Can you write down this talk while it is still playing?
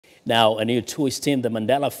Now, a new twist in the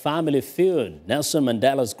Mandela family feud. Nelson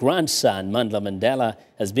Mandela's grandson, Mandla Mandela,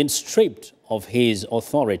 has been stripped of his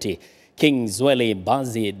authority. King Zweli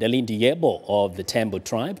Bazi Delindiyebo of the Thembu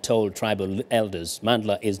tribe told tribal elders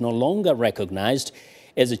Mandla is no longer recognized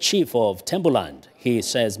as a chief of Thembuland. He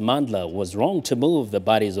says Mandla was wrong to move the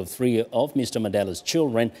bodies of 3 of Mr. Mandela's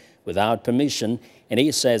children without permission, and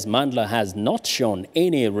he says Mandla has not shown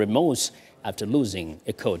any remorse after losing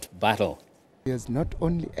a court battle. He has not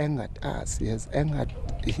only angered us, he has angered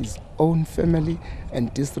his own family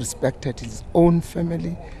and disrespected his own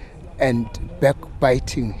family and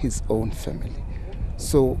backbiting his own family.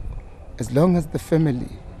 So as long as the family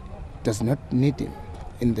does not need him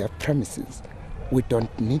in their premises, we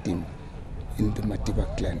don't need him in the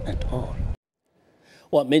Madiba clan at all.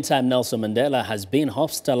 Well, meantime, Nelson Mandela has been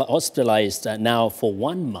hospitalized now for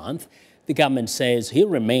 1 month. The government says he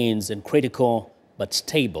remains in critical but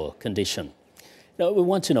stable condition. Now, we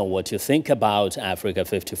want to know what you think about Africa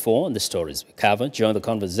 54 and the stories we cover. Join the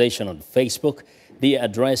conversation on Facebook. The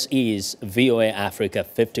address is VOA Africa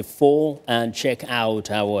 54 and check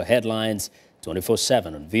out our headlines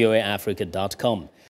 24/7 on voaafrica.com.